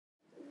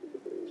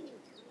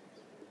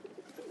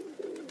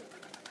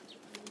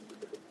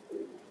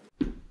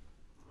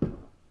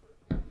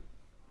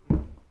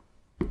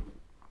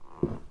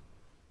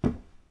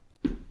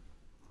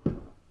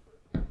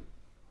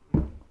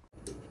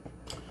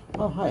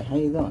Oh, hi, how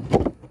you doing?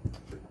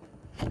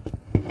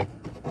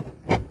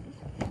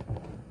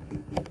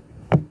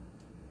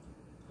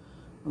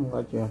 I'm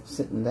glad you're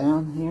sitting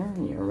down here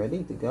and you're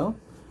ready to go.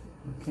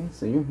 Okay,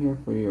 so you're here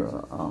for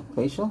your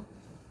facial.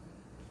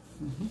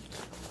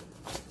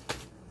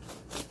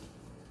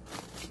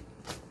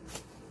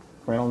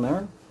 Cranial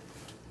nerve.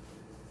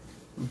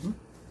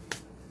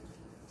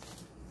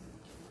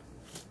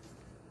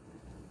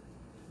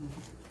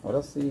 What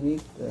else do you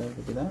need to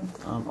be done?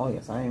 Oh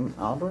yes, I am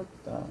Albert,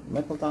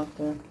 medical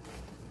doctor,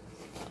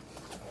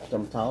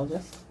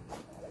 dermatologist.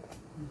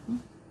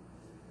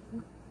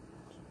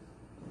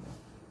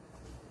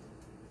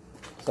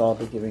 So I'll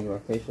be giving you a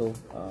facial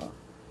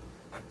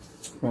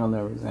cranial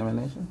nerve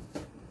examination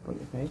for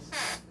your face.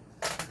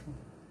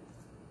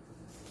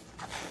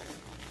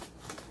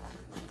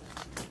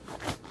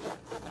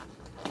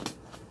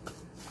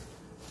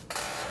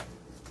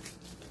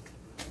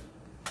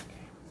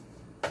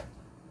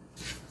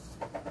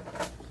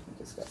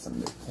 Just got some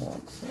new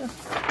forms here.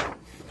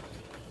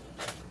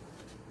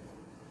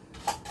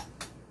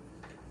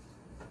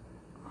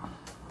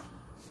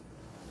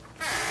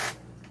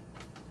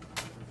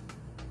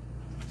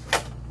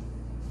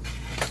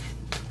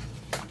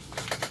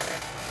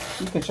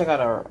 You can check out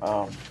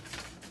our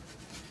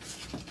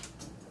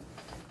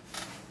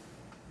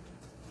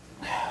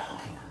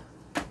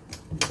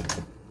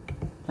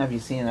have you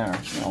seen our,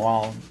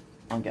 while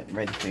I'm getting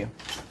ready for you,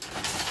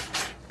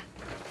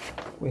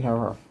 we have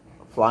our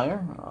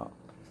flyer.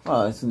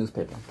 Well, it's a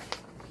newspaper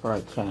for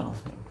our channel.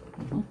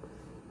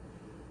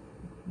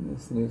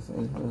 This news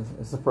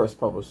it's the first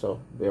published,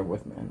 so bear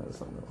with me. I know it's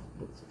a little.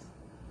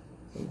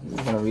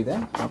 You're gonna read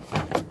that?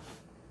 Okay.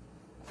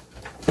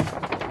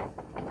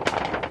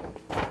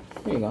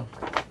 Here you go.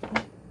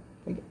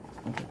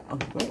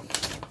 Okay, great.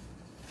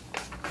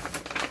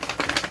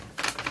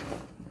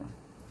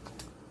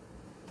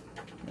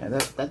 Yeah,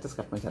 that just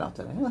got printed out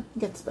today. It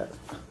gets better.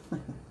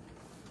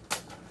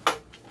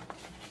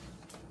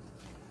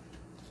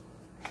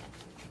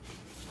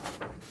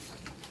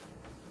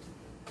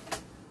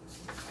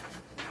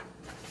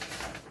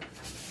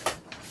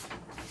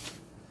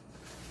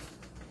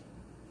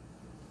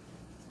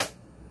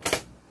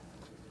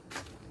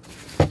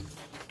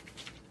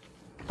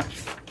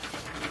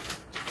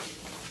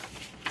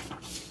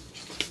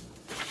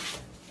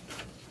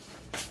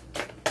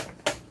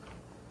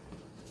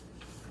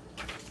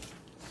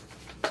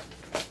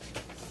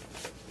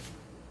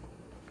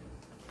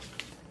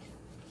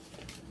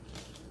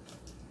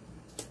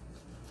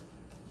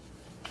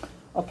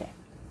 Okay.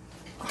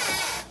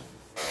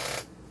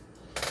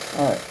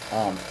 All right.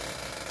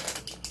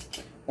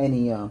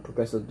 Any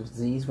progressive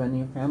disease running in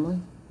your family?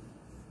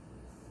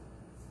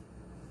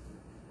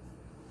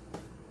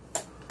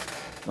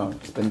 Oh,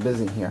 it's been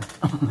busy here.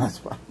 That's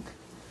why.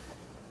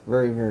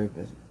 Very, very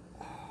busy.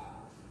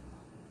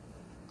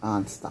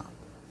 Non-stop.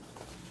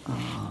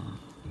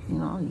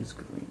 I'll use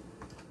green.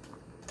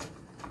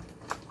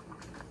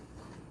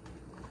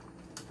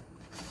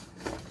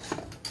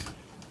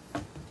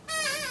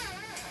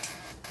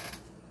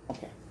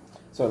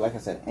 So, like I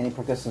said, any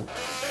progressive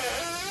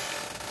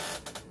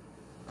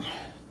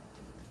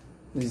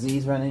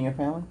disease running in your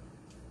family?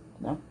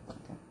 No?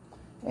 Okay.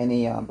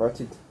 Any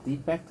birth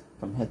defect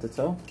from head to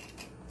toe?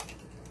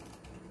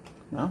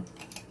 No?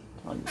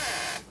 I'll use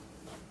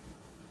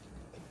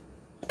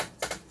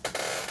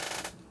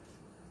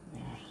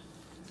yeah.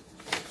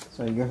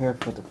 So you're here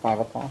for the 5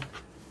 o'clock?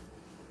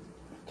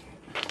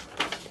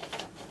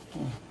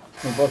 Okay.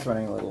 We're both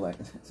running a little late.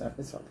 It's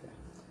okay.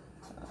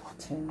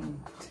 10,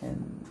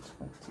 10,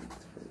 23,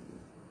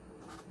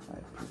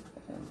 5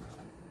 p.m.,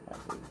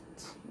 5:18.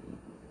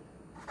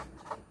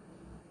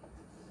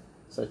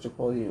 So I should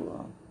call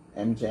you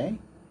MJ,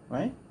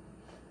 right?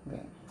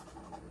 Okay.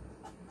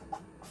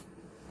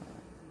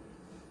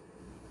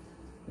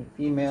 You're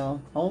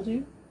female. How old are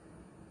you?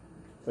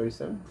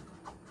 37?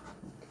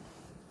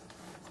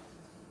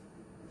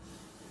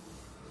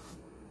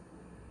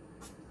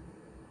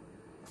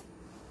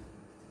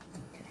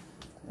 Okay.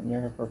 And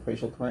you're here for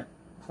facial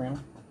cranial?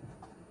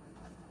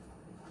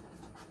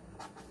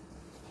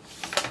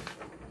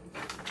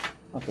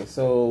 Okay,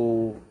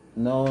 so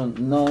no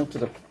to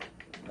the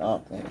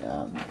okay.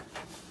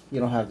 You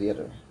don't have the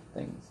other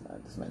things I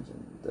just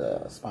mentioned,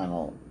 the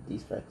spinal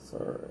defects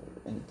or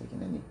any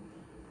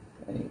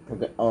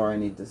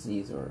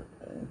disease or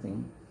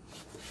anything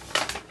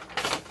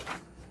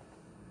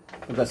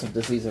progressive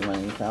disease of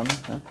any family,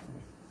 huh?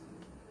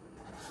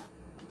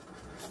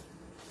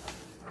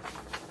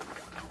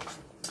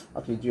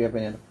 Okay, do you have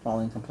any of the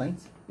following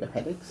complaints? You have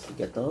headaches? You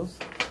get those?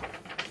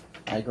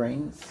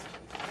 Migraines?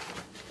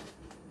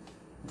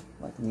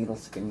 Like a needle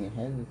sticking in your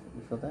head,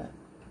 you feel that?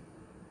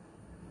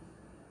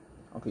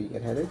 Okay, you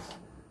get headaches?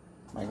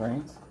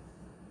 Migraines?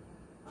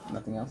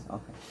 Nothing else?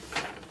 Okay.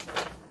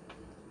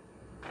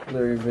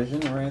 Blurry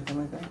vision or anything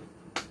like that?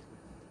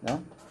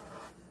 No?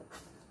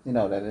 You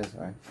know what that is,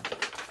 right?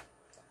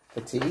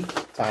 Fatigue?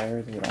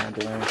 Tired? You don't want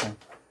to do anything?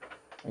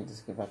 Or you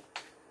just give up?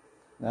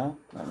 No?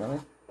 Not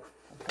really?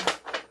 Okay.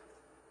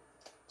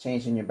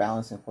 Change in your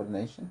balance and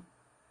coordination?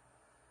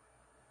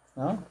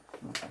 No?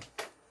 Okay.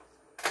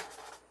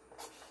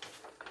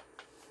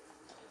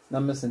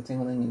 Numbness and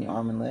tingling in your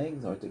arm and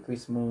legs, or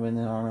decreased movement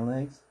in arm and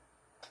legs,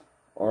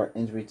 or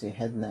injury to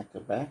head, neck,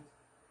 or back.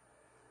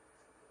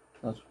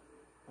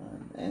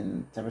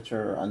 And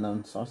temperature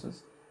unknown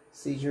sources.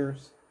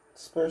 Seizures,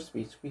 slurred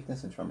speech,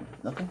 weakness, and tremor.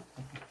 Nothing?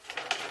 Okay.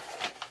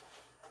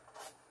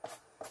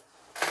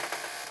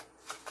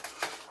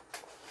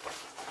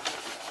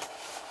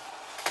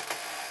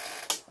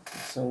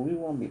 So we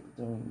won't be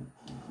doing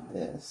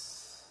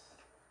this.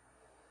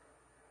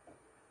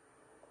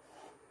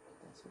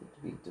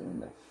 We'll be doing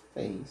the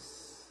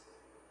face.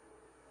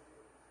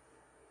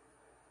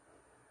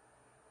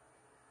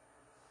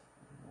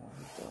 We'll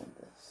be doing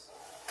this.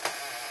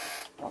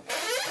 Okay.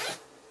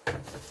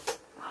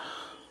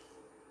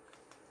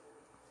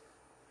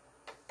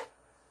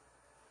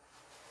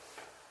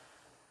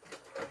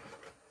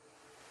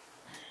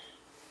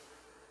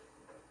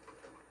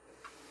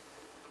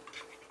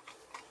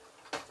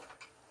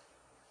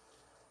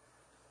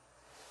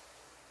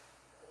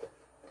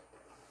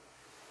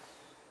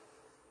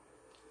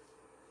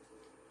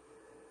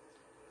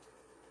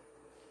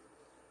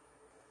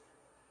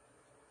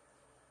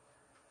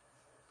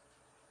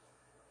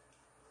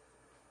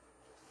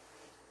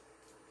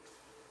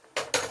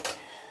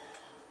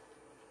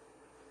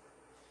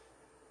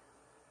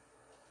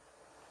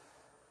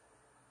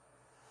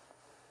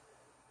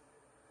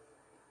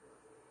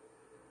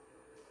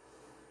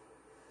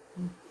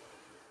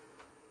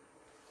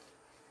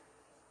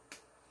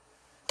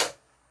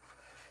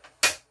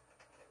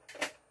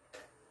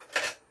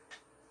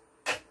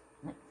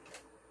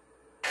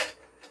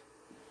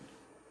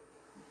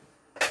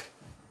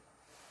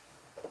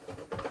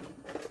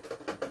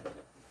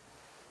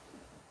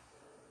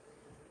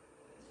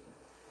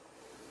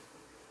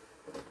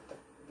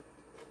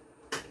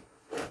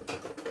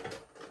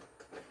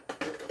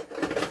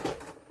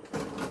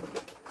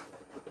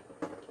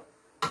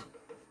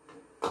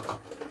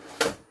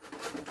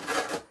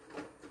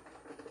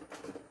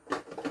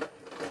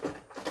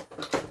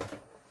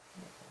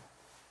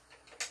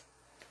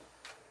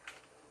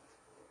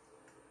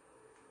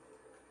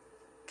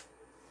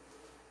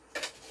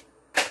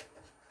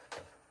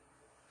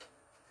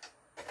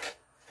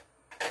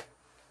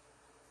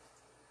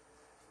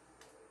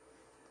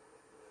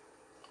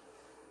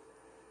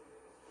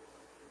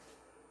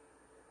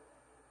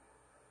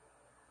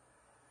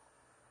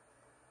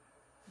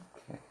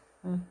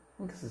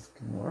 I guess this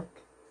can work.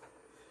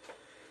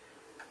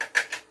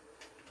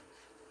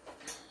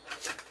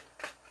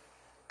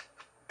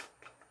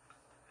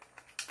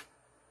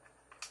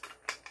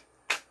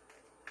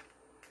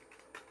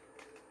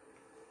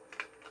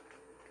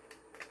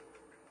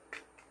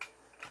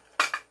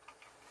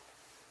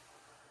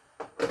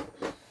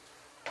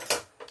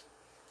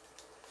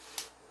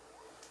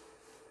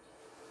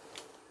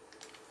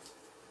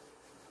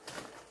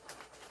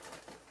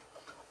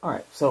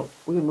 Alright, so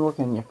we're going to be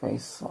working on your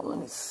face. So let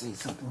me see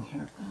something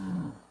here.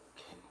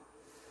 Okay.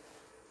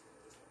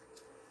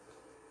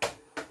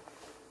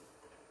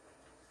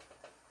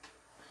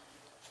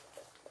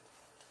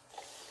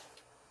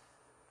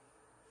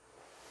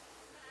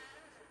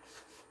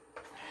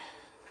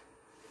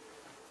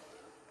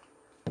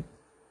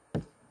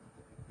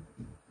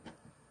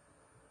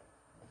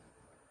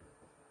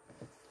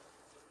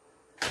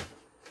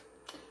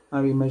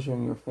 I'll be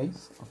measuring your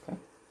face. Okay.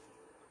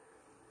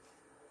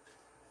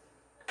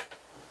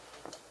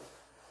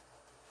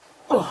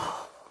 Oh.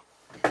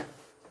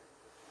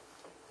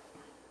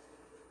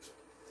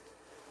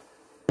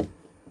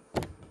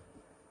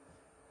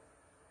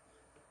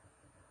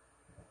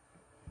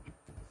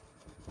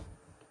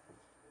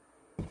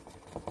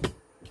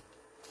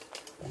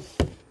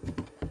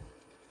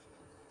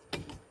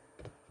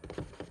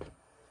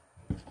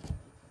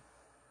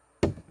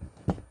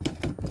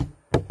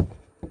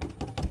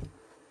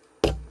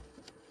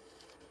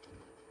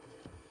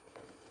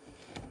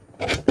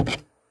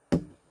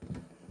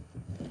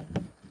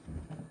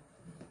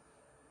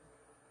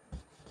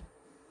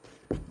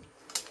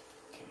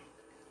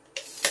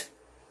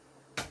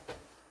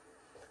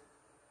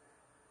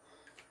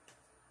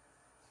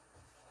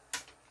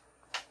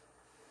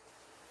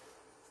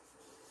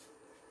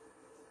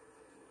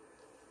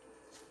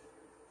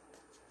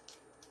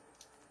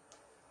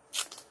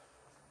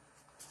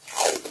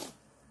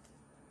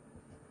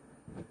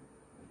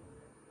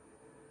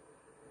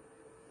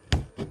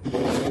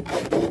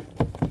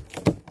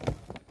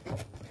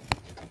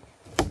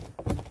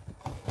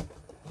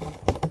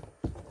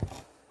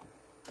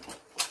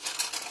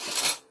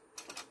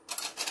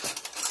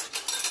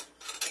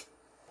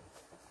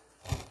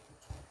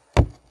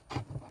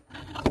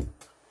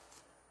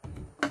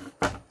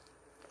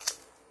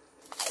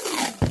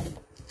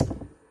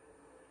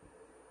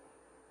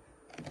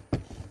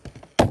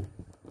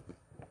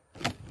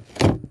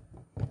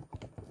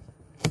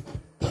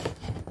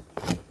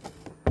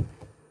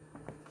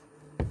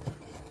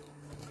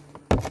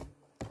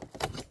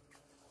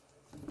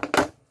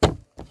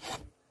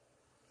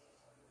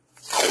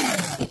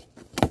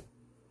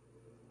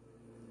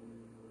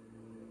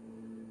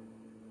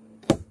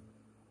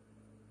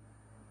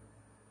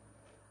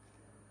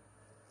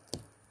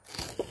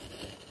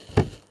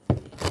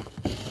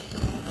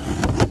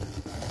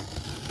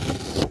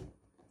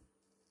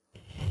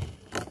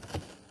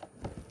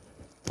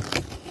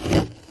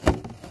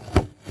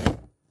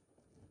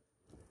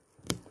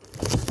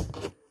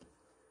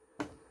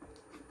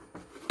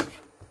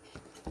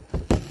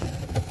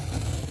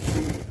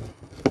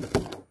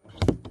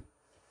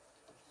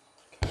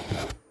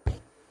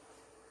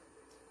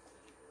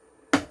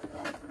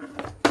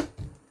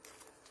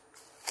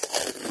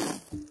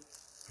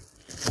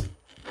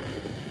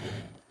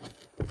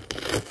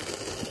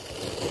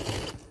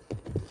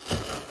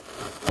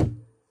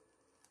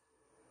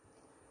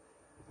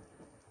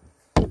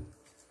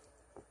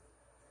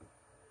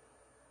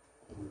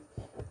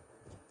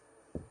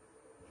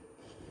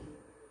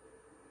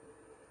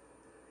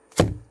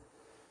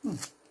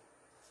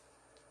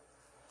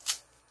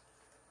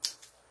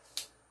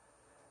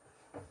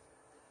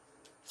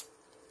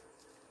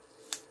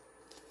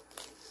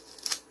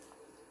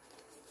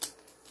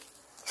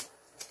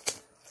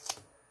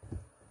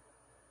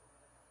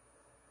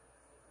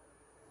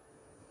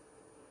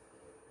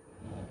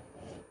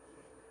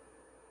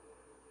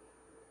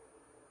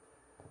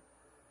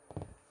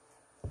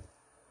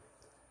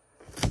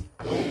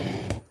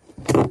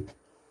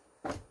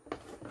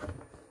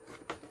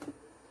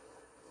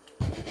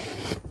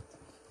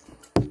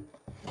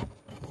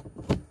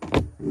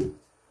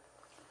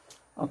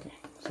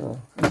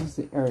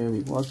 area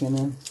we're working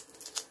in.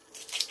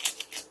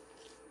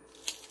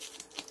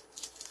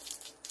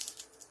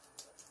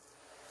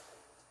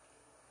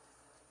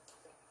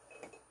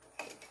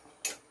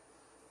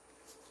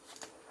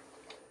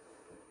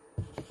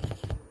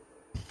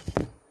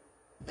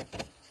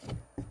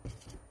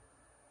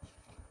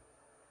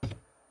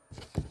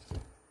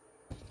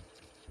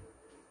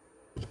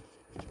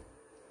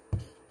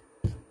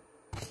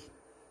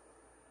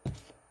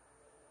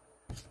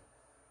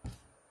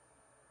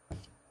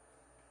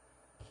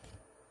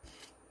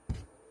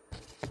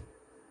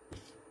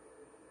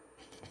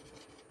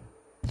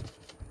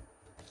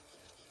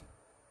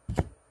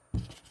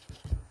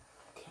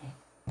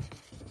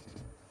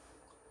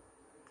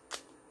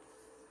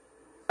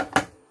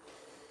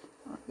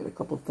 Get a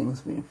couple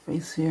things for your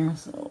face here,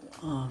 so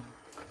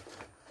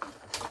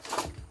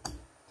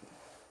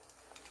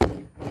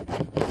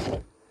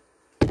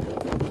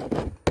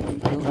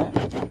feel that?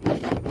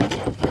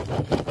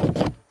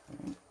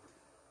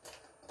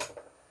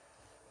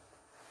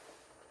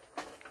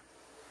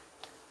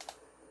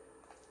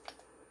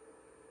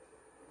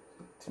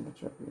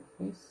 Temperature of your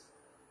face.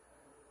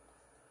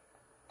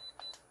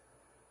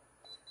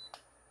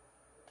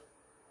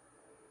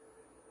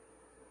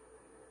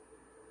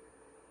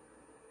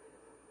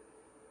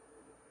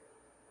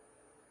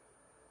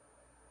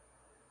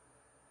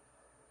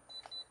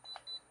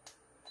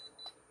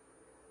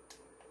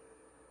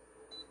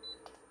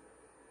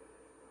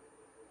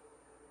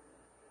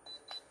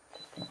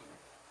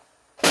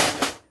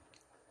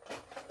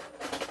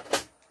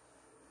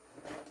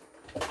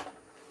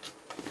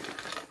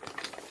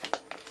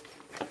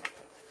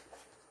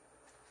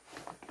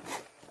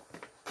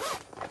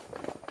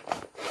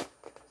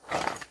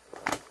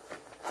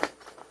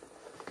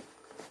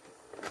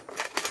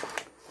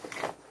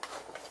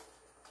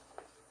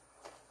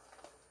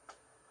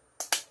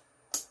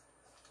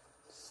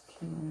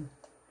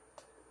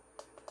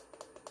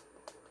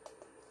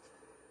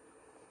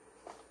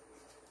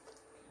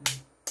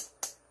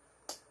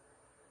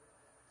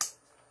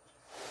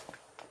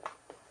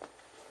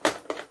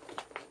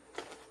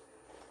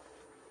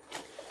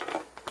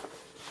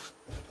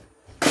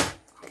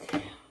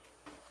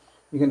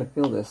 You're gonna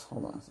feel this.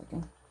 Hold on a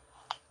second.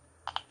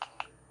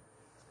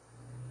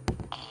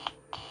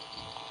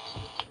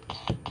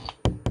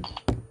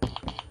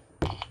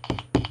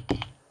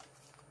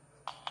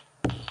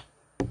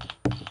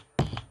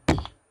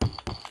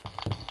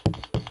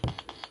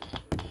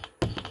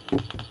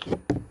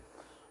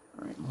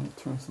 All right, I'm gonna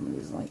turn some of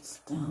these lights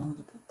down a little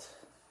bit.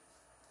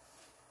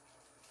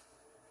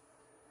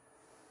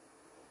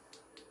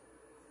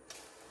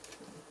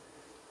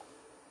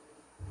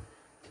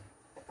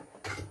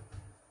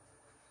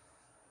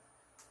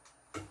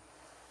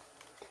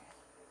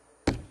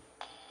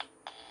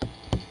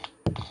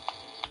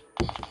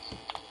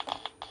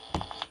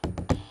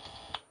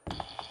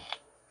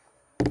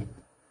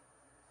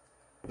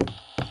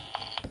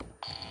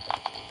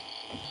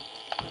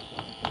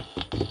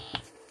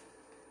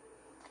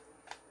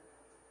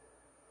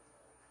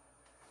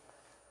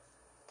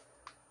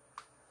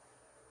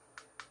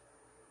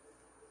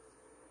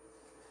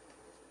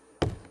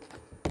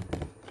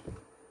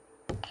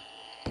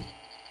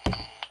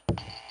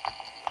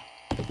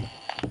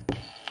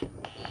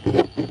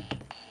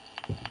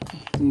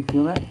 Do you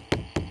feel that? All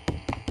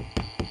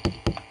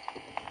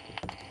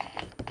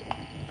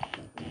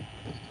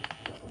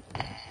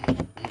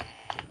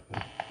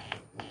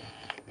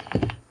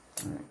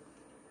right.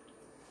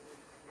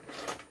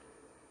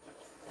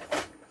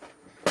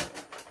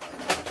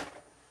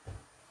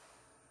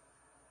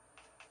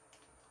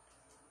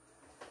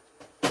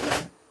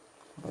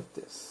 How about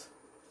this?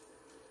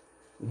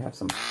 We have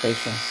some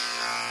facial.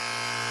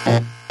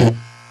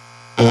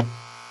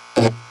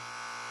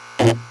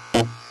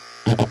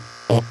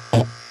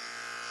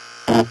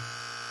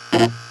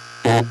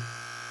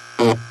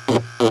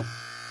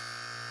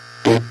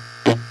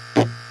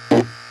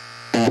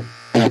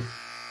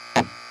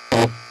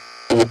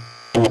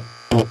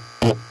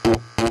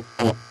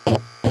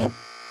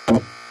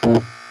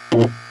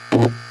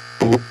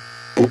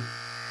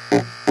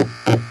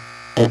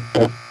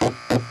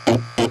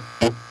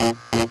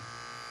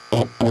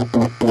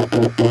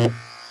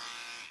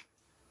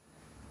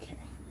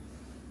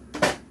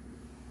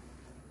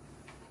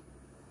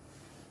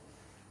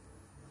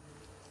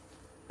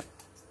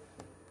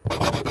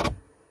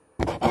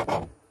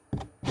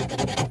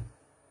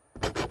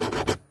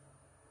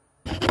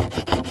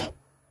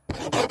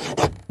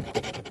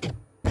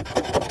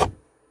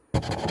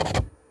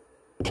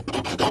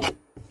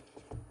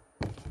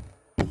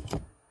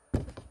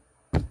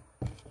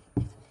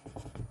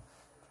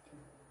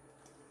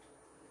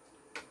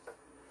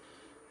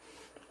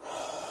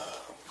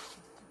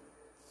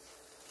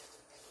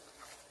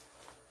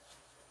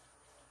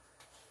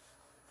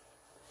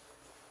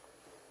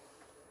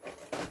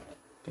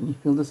 Can you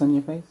feel this on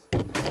your face?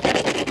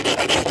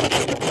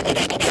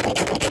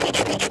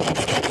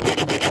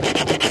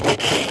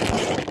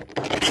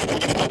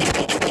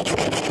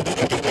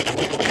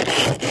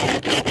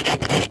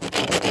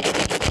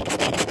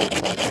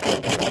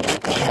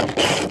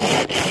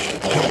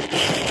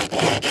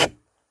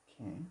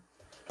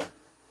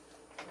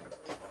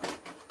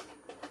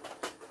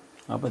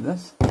 How about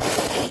this?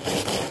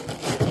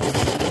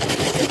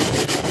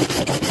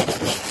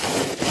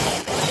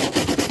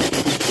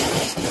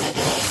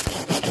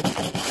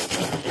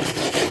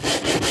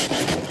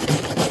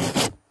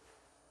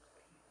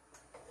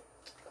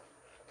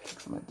 Take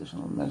some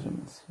additional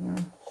measurements here.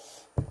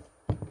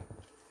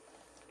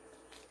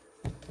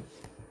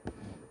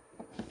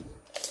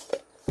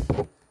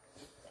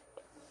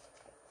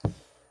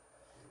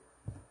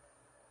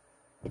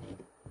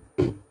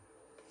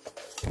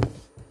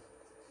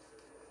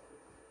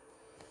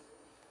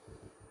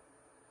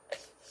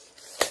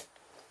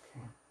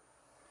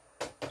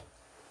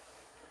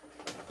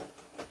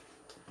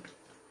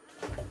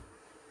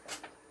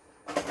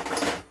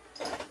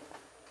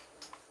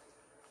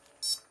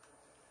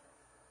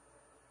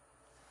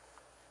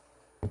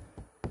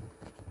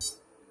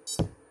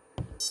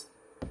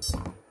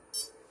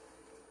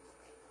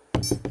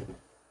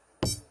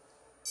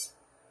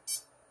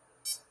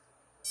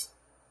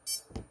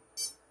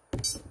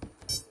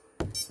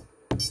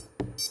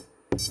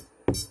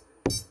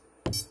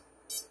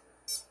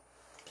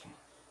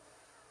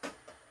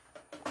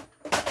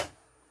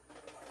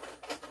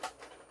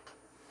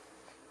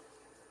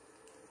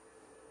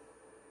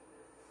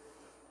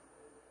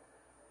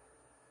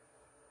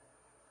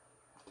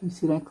 Do you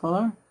see that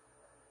color?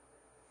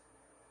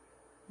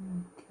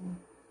 Okay.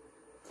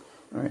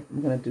 Alright,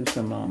 I'm going to do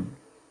some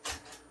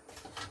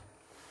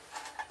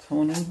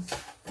tonings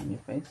on your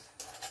face.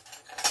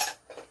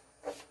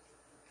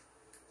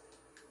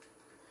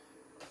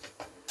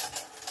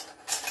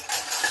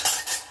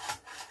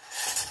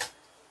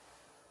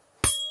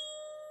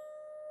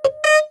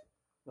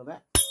 Feel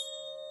that?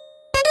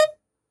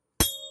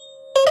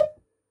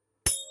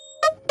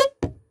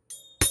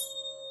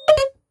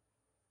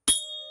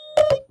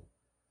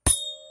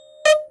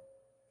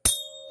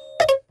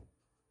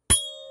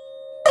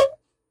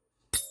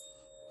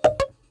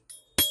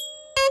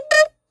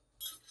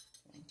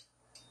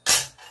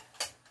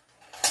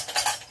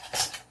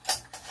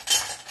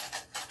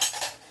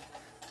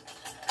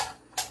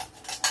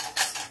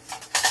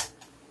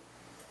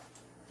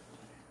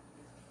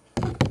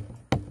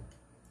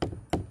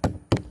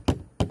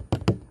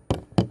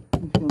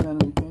 Feel that on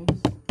your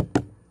face?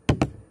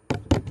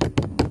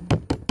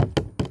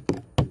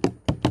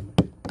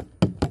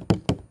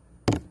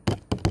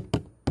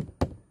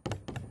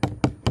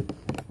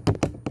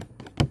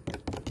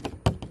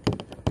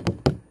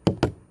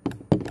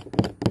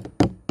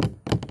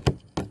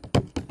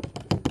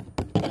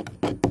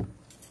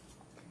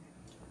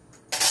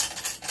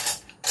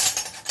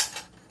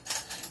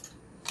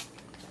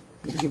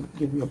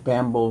 Give you a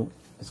bamboo,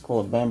 it's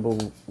called a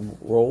bamboo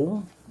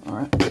roll, all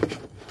right?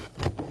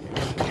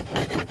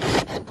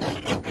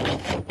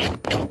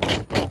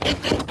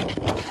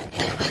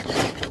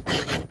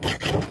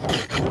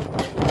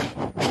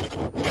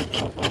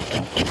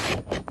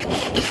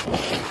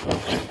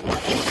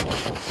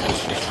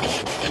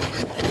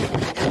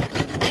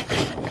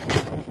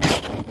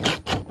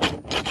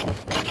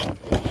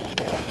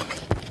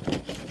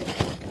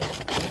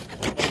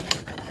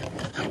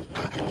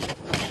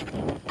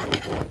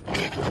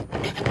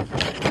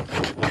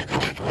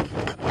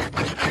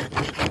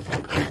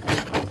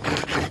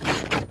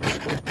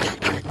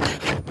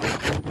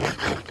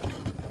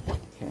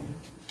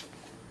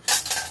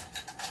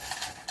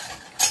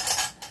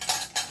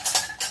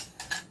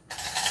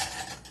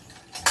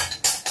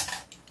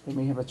 Then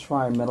we have a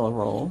tri-metal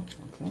roll,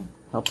 okay?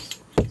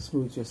 Helps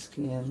smooth your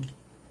skin,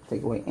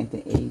 take away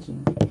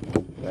anti-aging.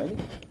 Ready?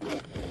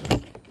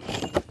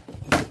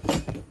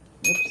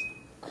 Oops.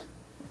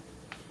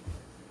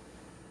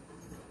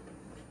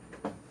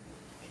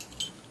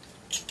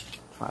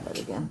 Try that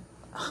again.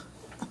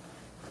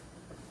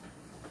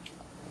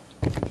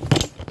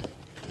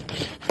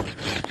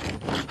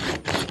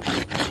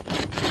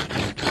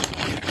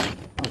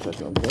 How's that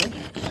feel good?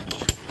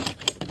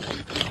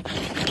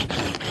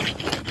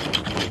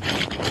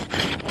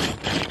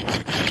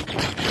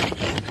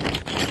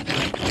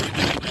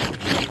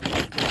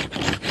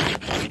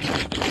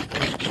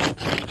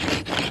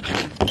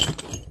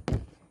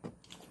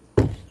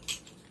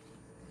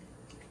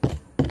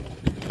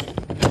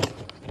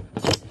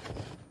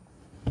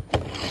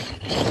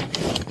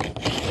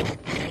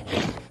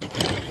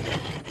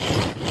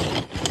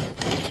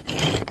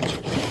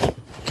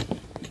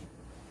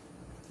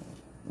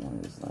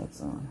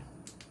 Lights on.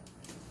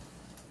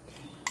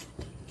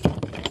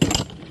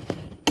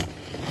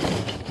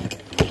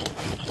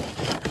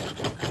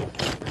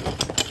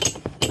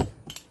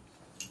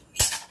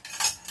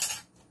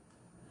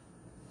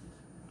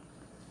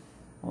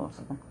 Hold on a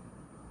second.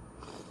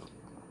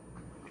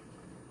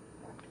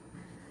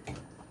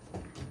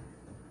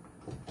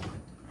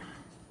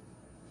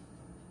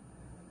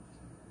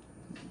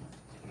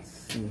 Let's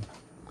see.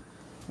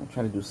 I'll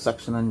try to do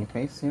suction on your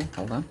face here.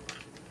 Hold on.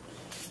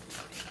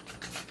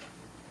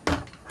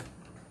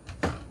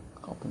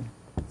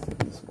 See if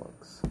this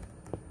works.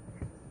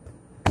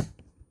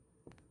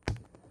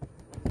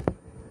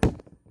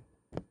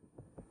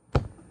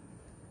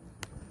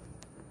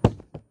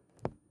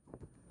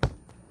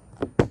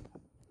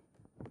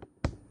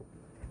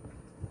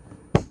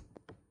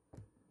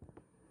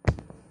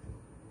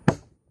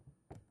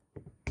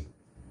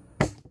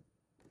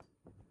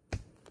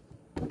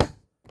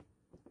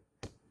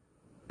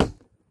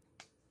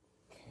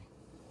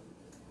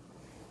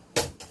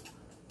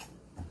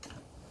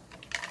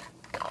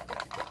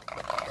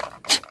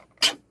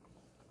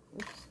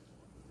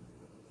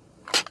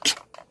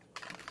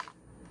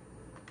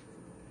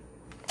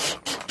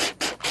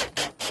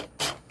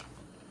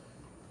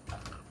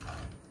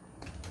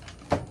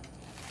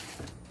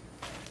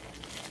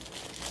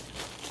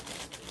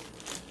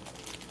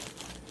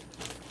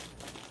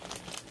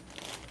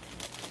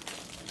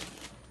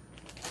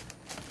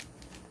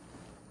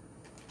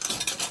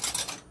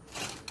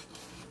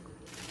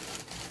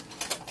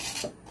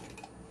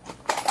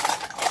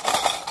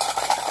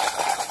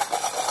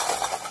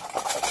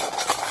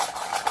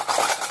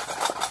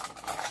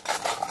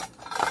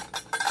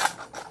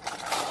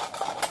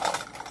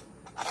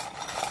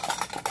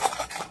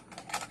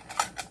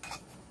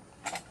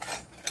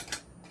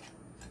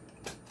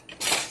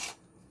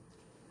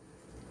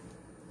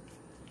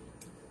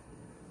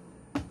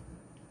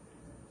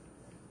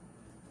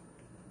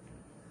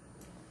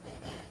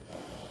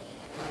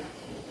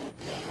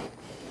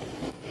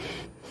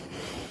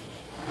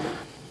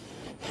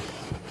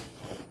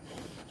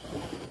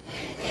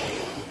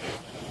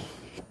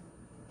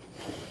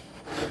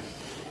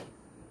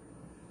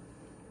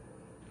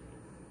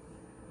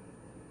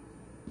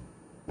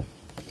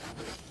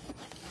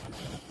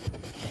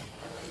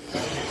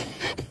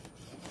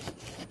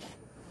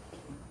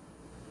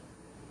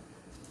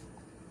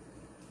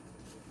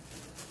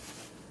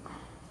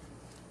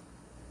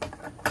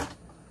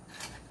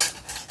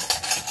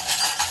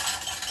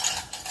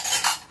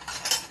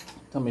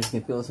 Tell me if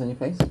you can feel this on your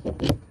face.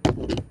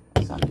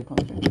 It's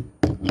acupuncture.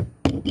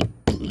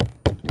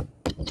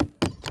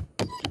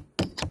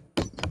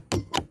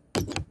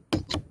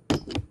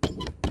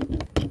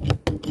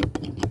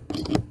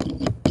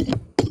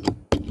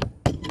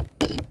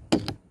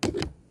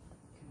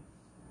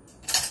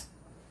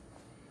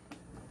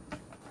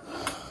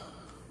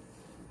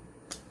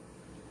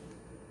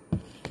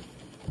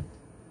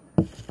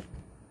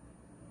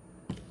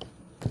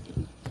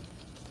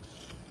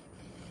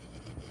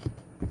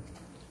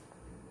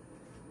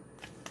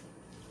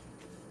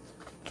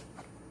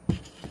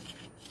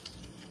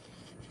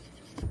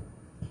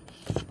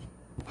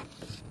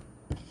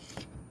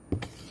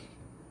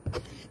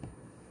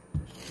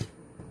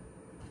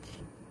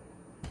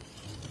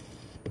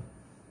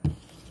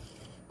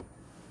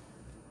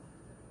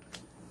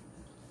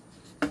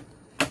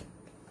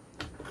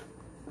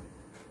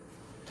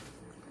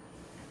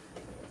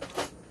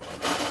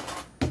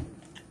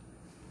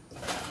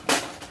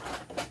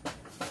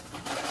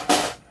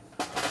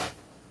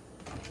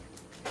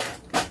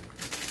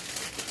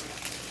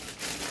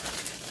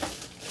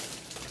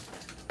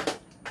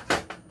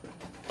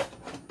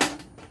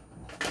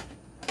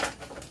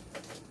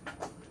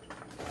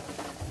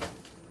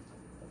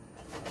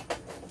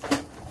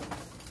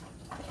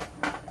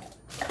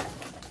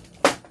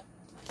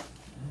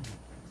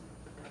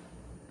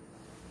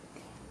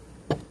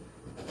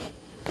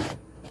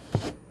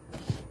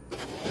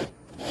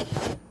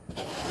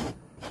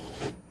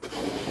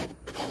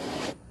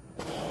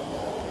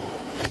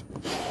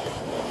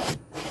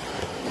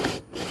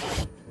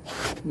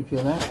 You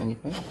feel that on your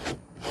face?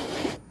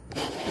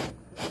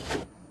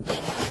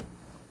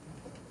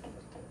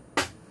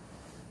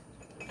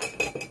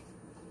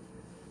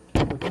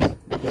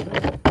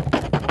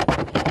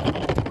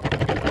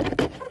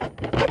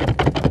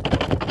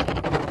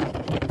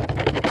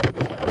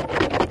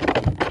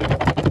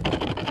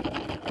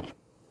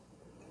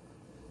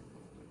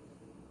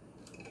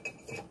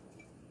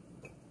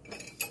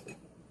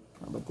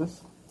 How about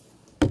this?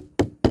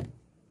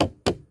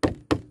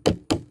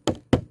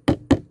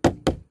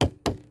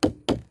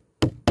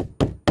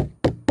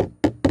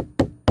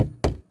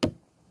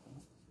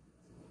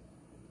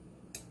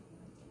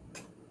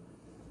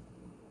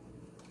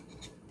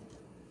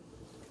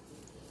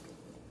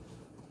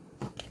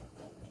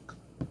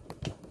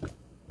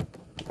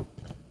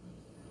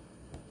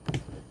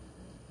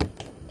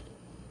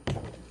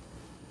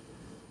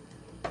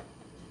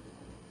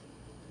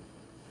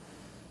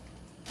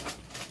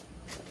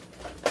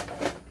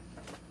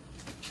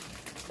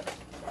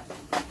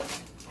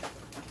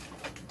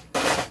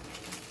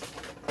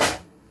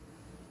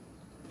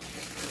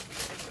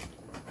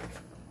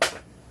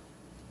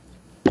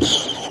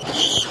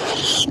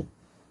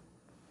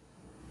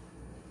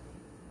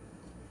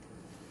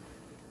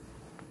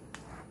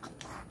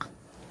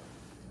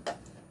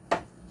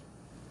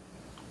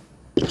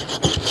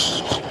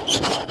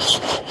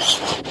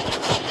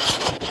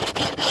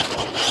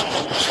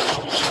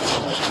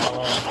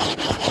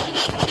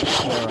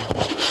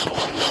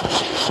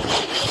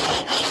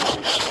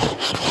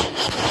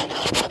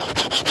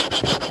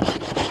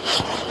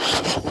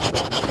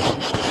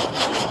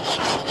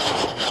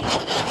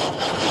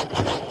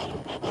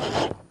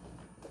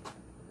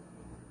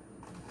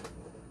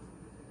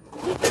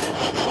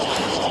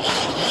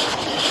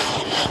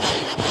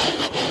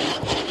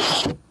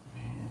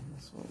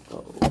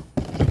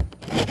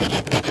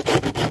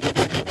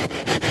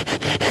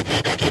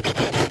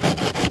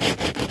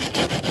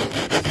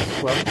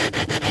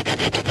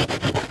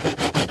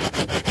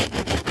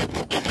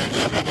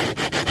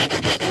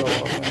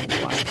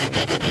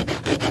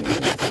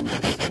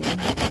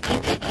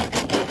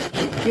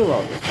 Feel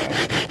all this,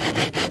 right?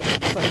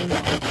 Just let me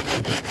know.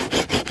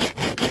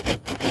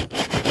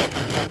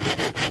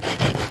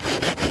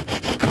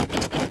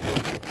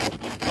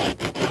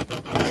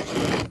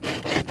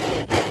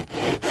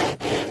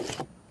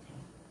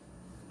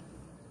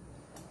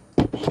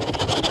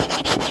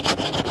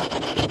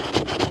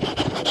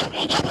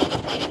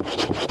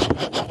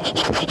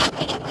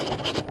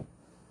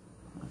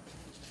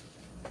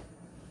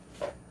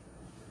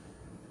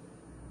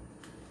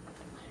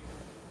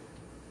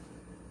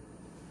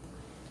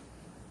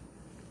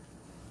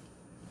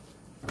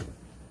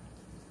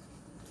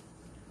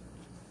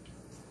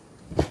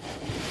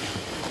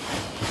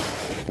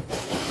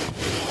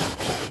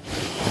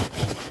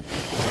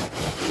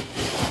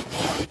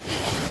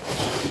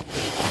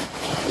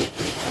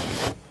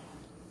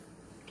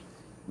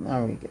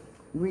 Now we get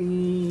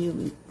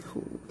really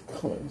cool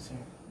colors here.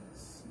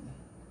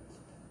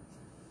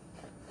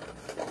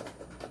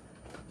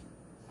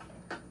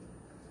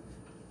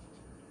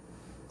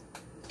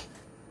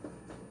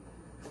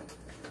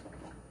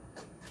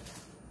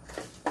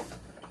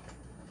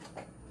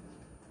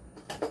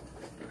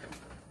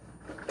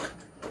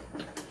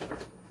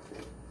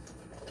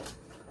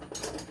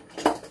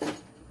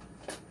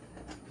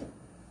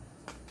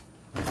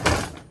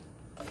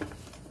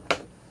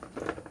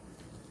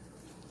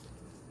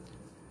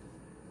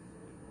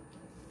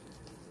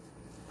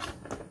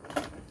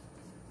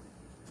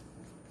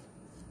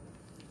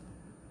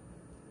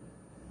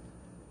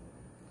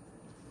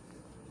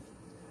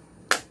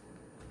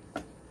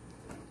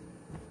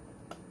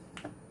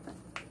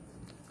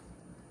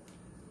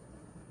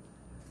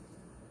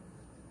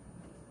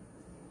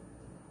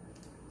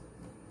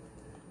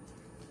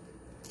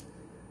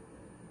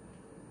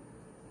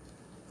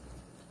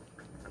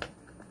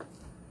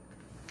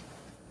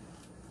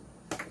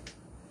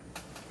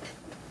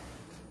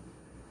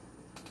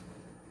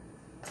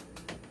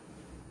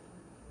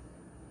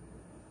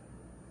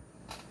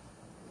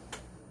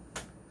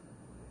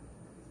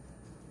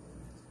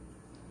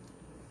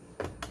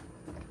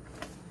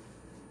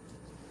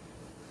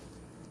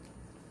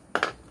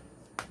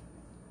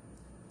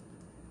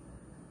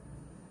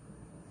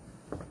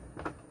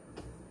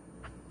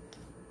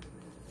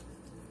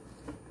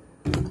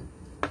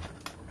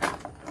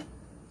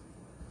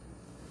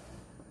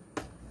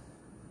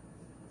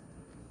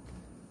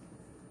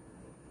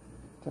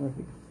 Tell me if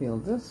you can feel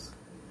this.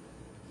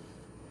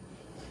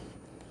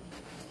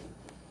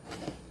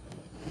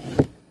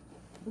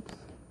 Oops.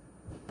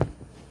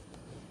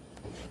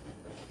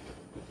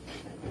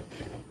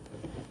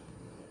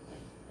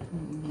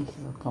 This is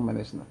a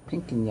combination of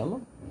pink and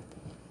yellow.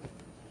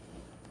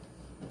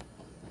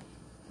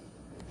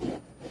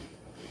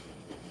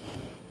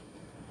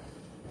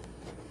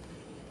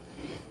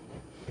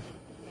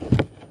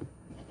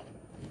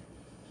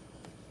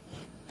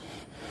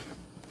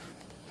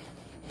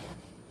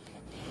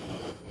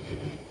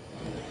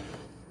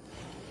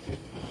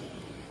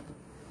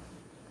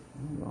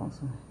 We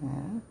also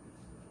have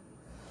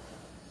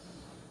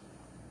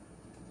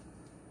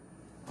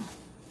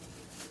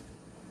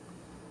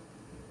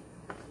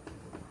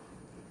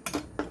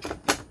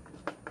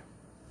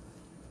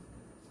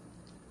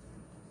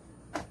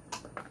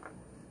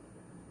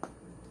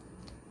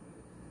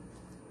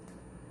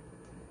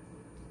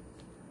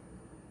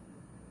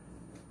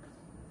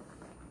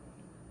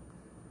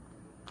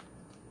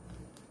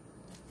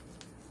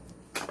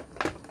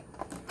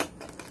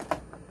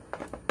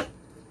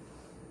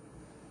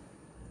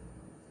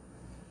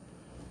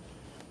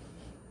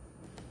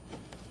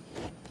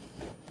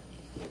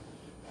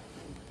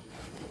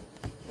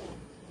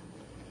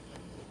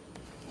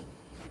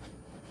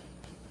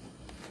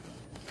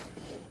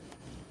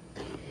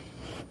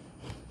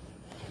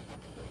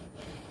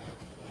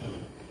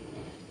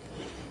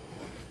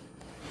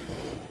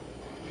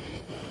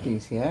do you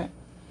see that?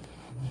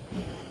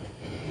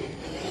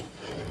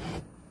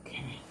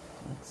 Okay,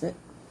 that's it.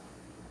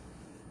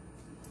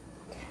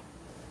 Okay.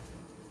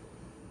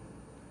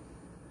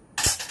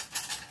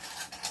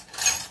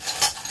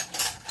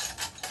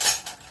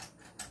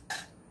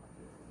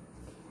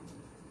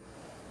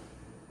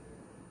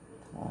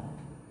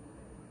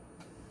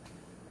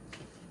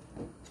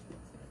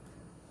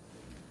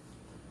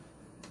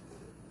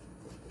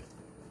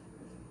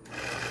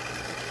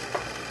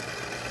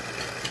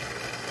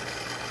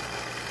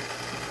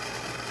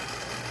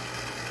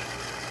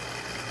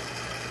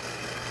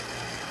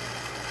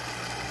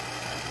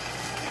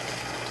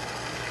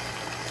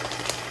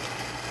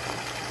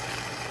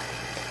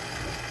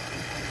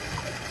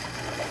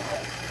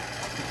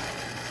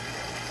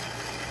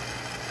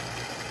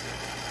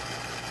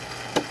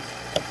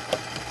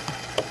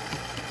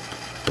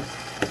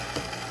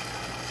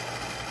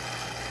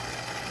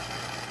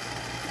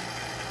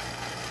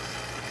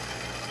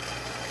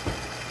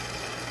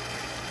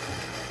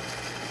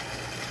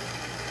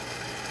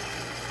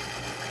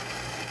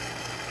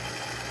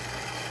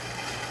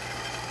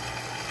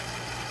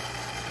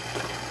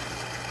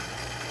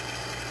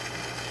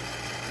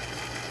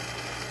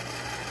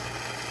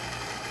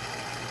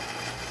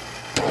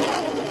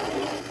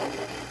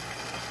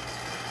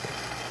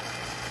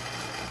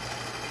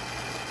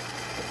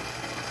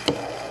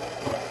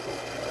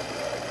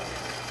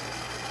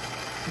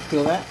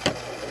 Feel that?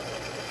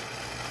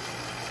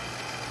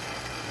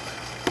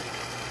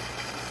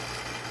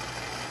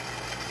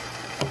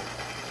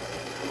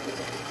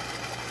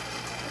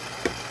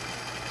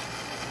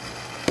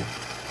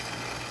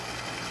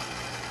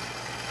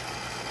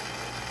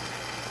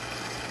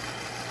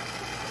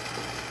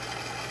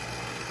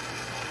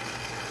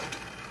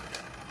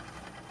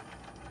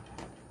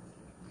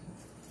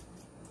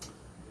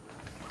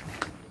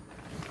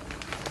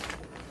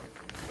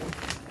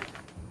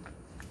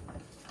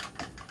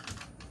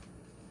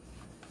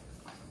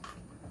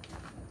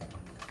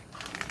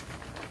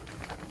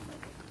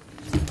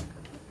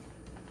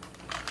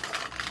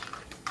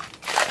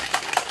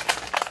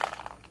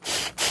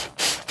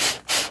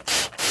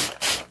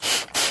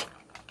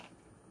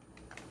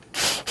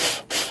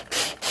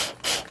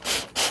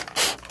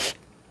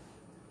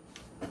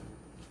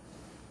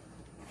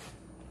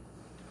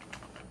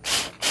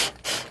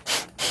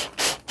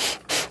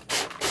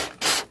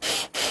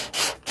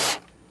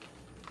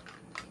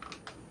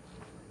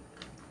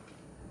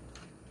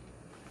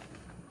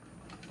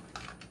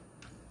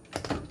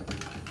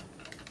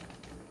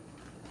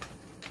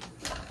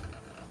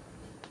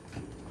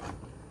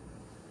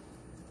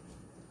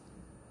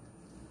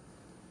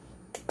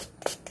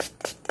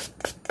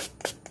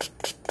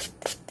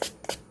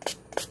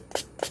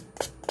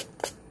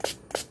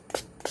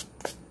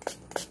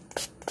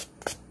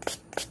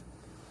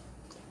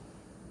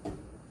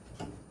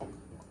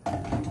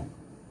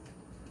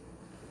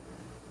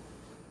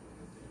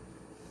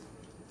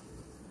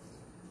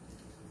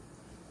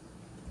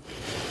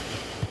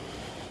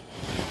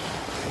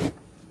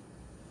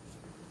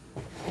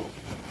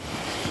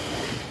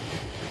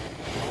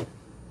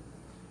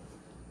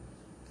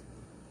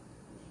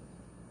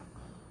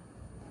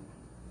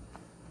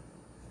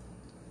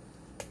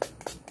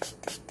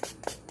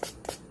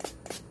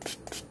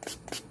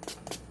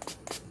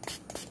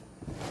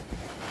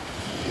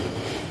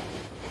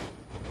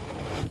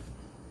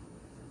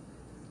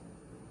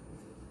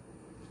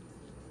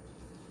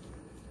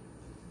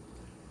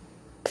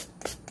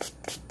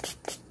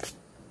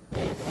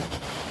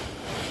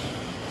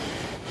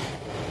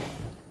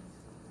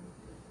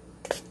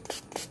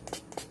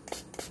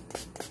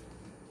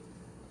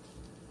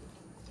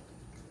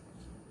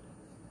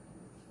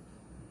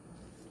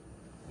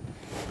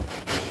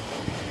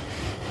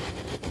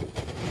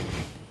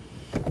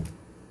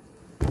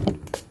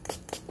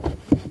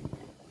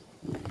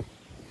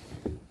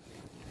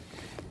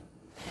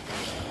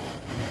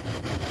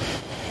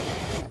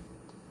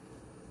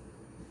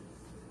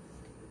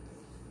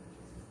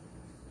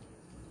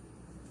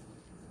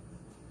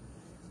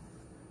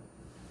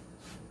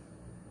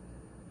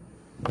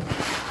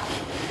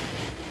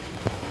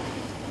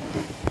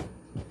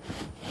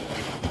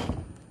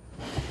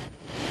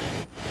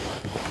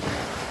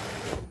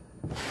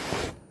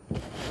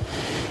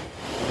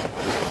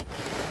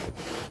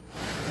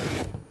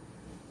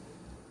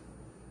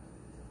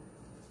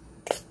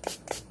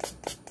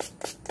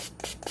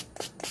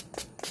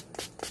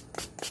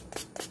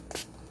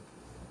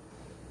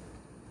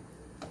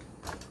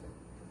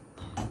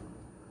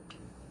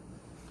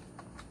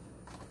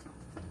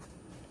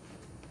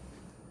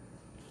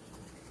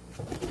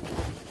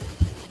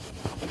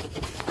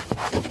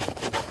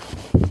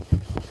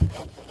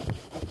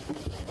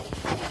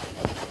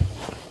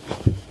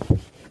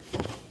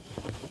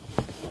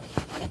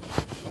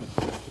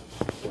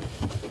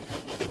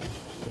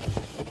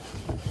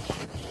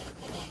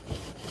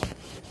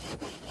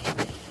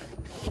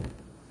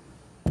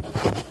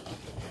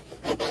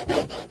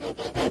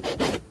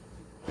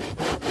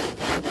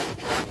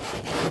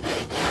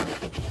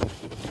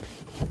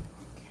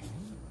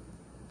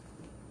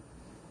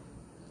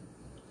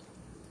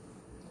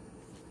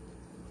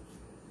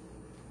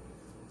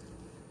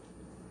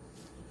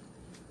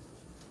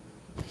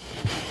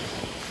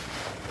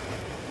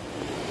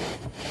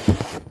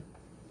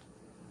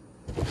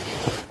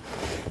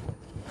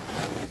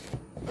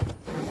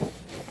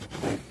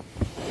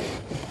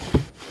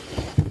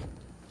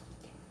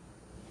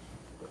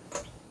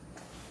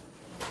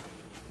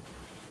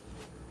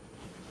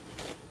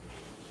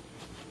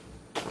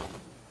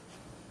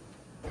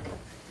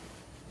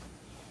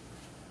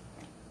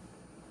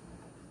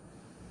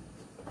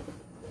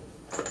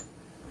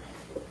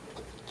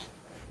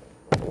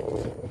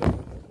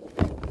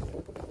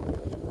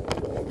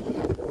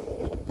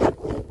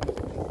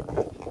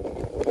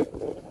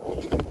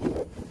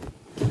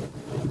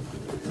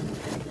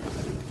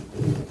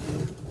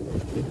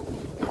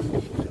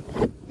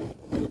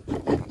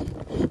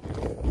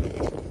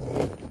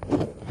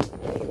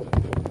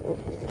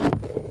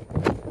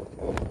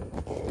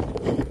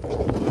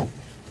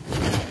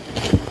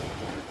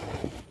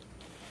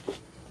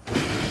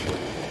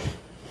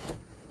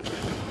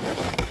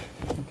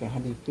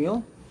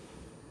 feel.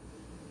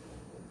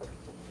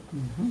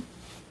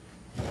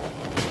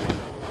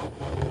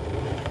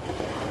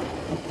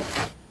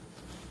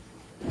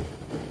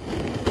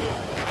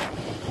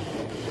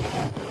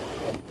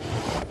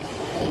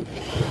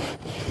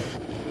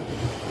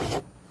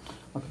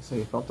 Okay, so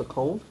you felt the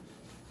cold,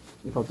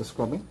 you felt the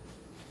scrubbing,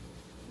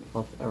 you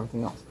felt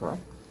everything else,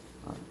 correct?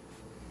 All right.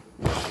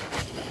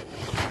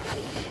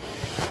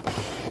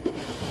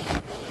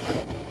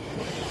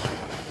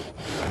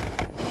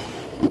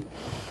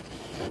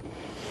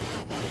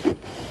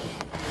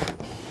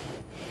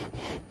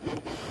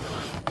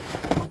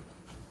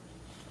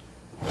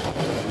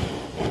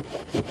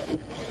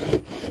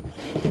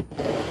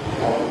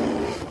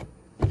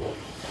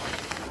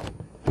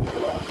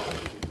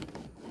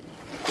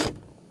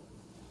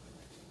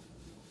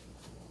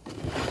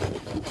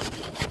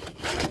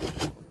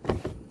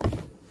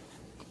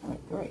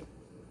 Great.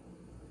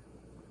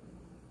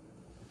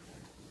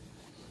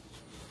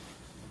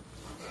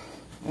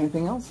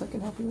 Anything else I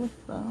can help you with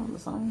on the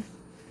signs?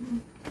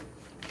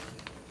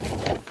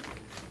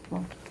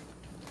 Well,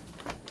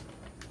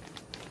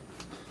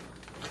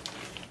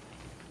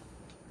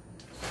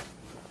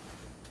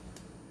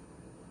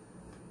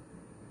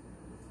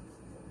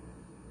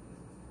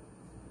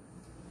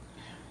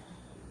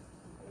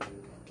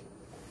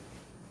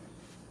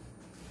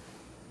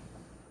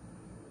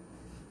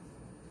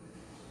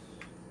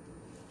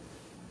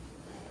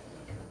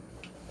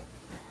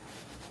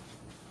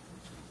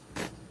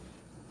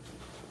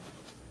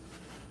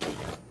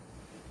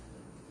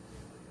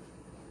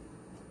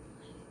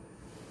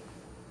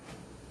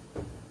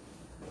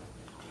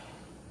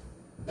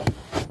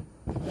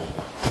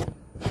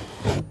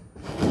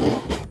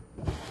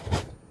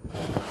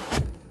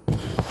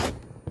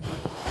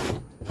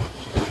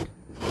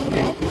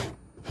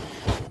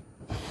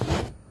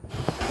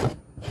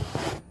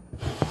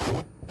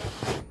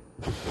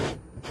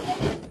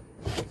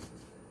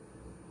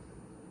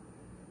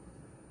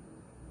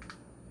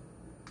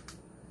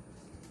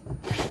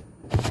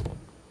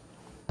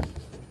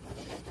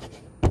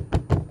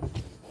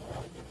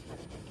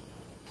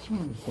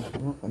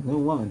 a new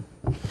woman.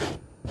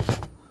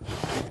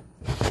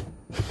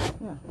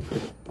 Yeah,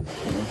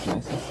 it's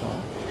nice and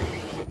soft.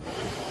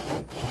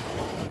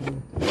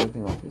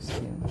 Everything off your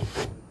skin.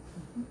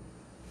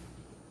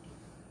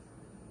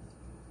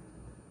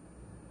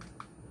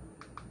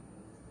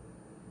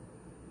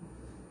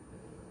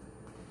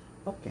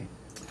 Okay,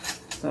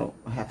 so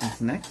what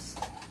happens next?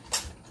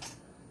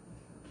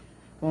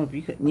 Well, if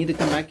you need to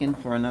come back in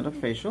for another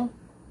facial,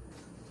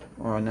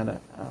 or another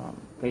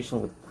facial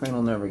with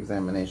cranial nerve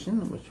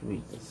examination, which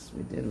we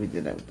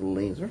did that with the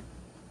laser.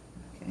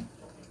 Okay.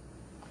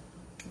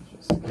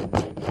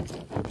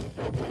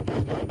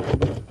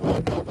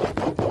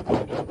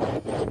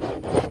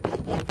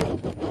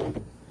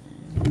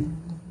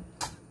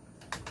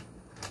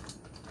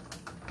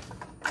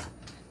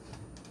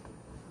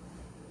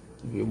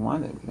 If you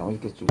want it, we can always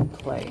get you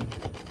clay.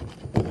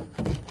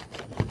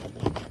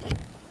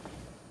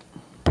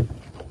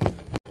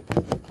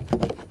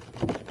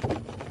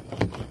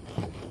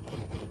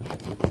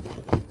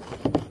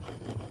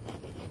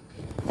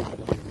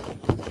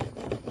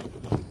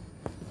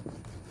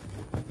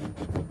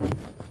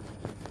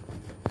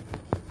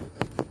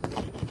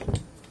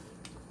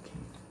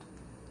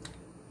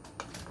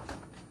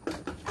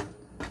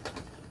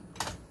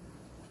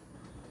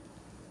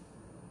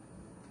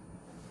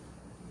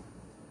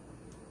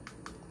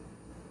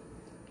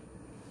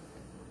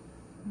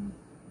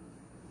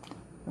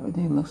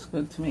 Everything looks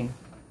good to me.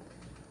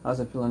 How's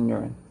it feel on your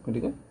end? Pretty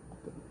good?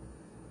 Good.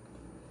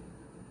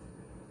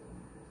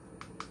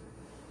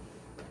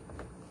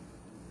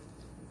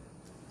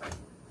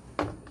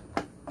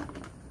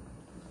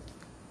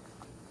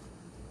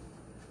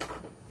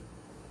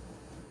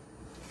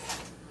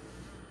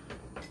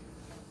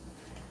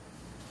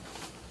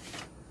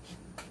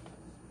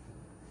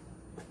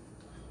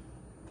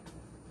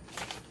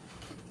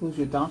 Who's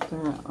your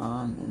doctor?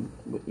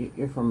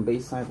 You're from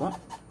Bayside what?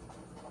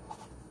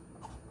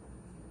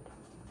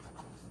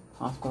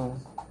 Hospital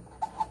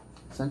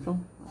Central?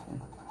 Okay.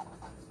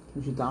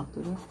 Who's your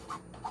doctor there?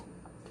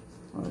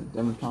 Or a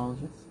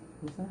dermatologist?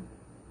 Who's that?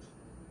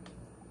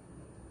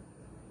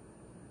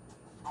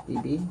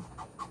 BB?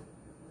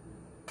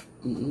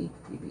 EE?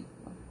 BB.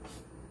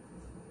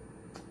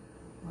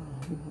 Oh,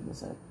 we have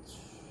this at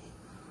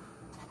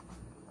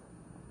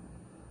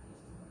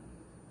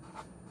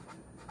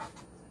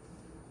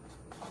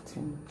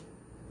 10,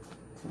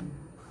 23.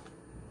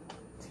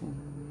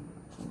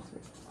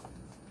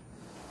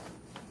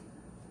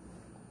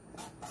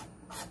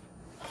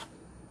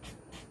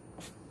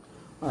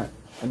 Alright,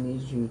 I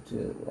need you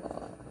to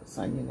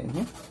sign your name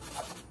here.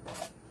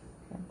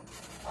 Okay.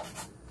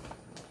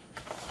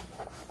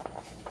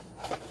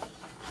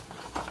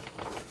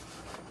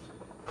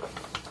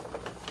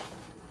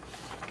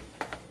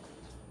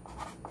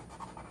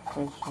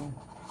 Facial,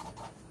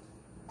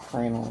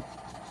 cranial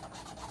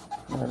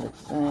nerve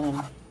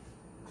exam,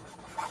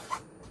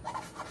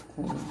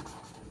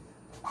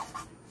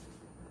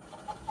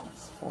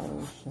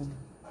 exfoliation,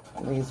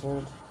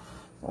 lasered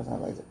What's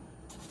that like?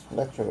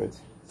 Electrodes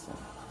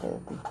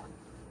therapy.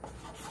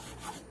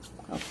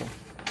 Okay.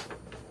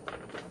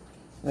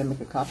 Let me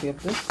make a copy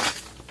of this.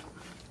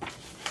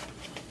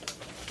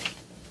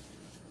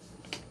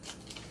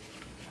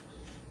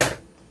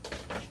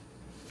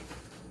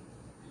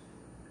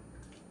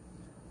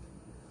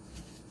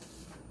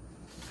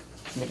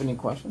 You have any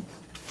questions?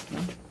 No?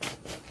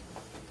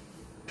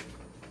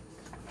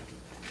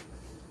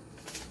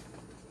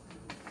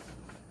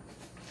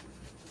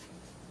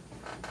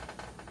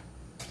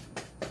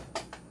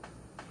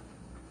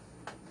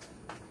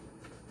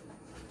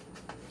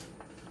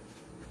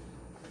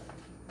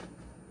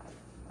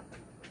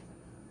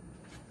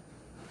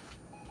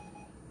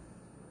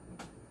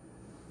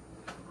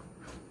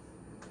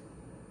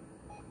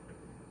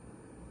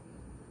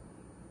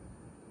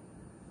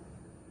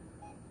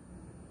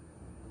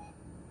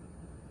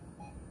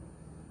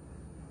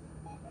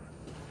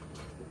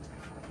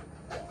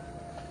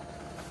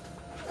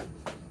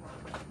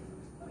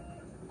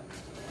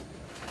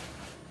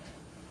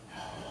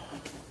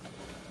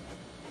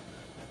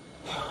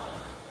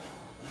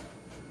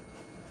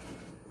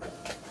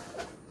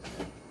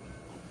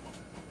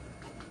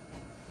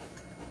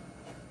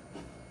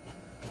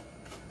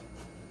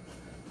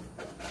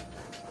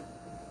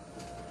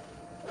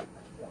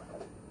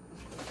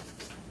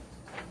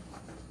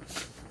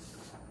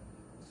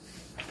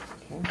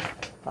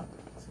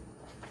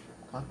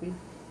 Copy.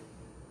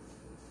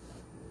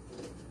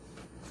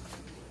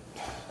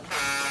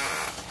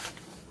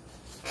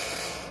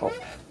 Oh.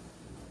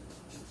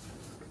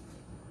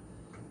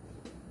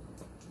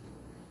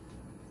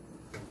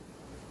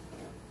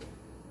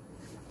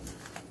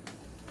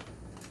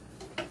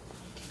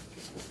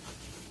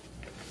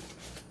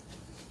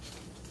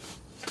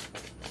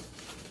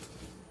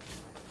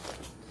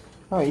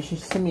 Alright, you should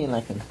see me in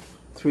like in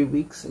 3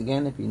 weeks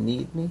again if you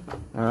need me.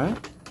 Alright?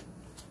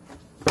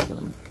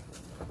 Let me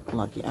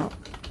lock you out.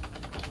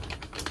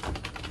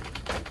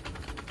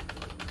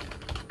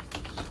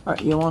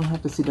 Alright, you won't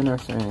have to see the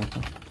nurse or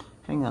anything.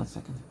 Hang on a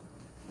second.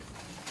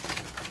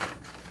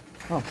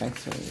 Oh,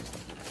 thanks for it.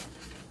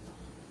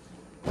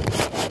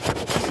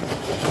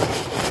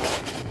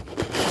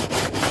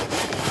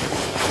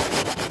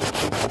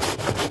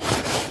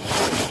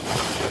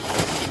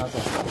 How's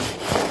that?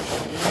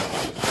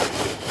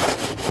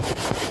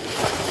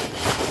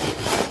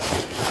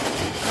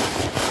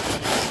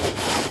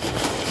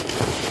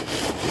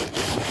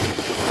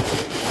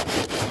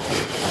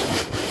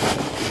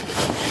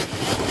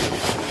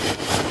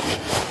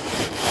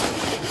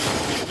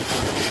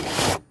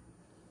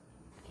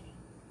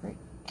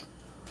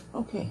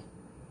 Okay.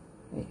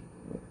 Hey,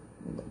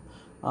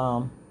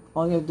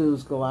 all you have to do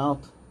is go out.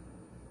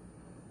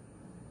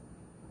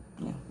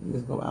 Yeah, you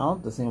just go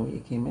out the same way you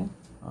came in.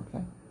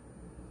 Okay.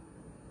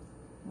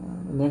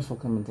 The nurse will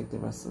come and take the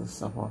rest of the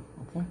stuff off.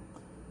 Okay.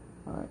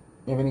 All right.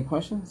 You have any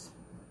questions?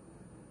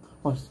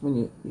 Or just when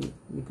you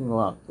can go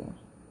out there,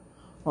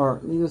 or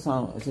leave this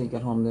on until you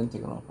get home, then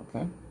take it off.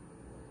 Okay.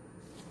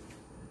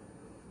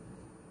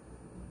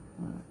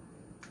 All right.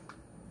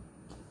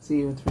 See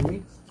you in 3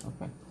 weeks.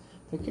 Okay.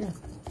 Take care.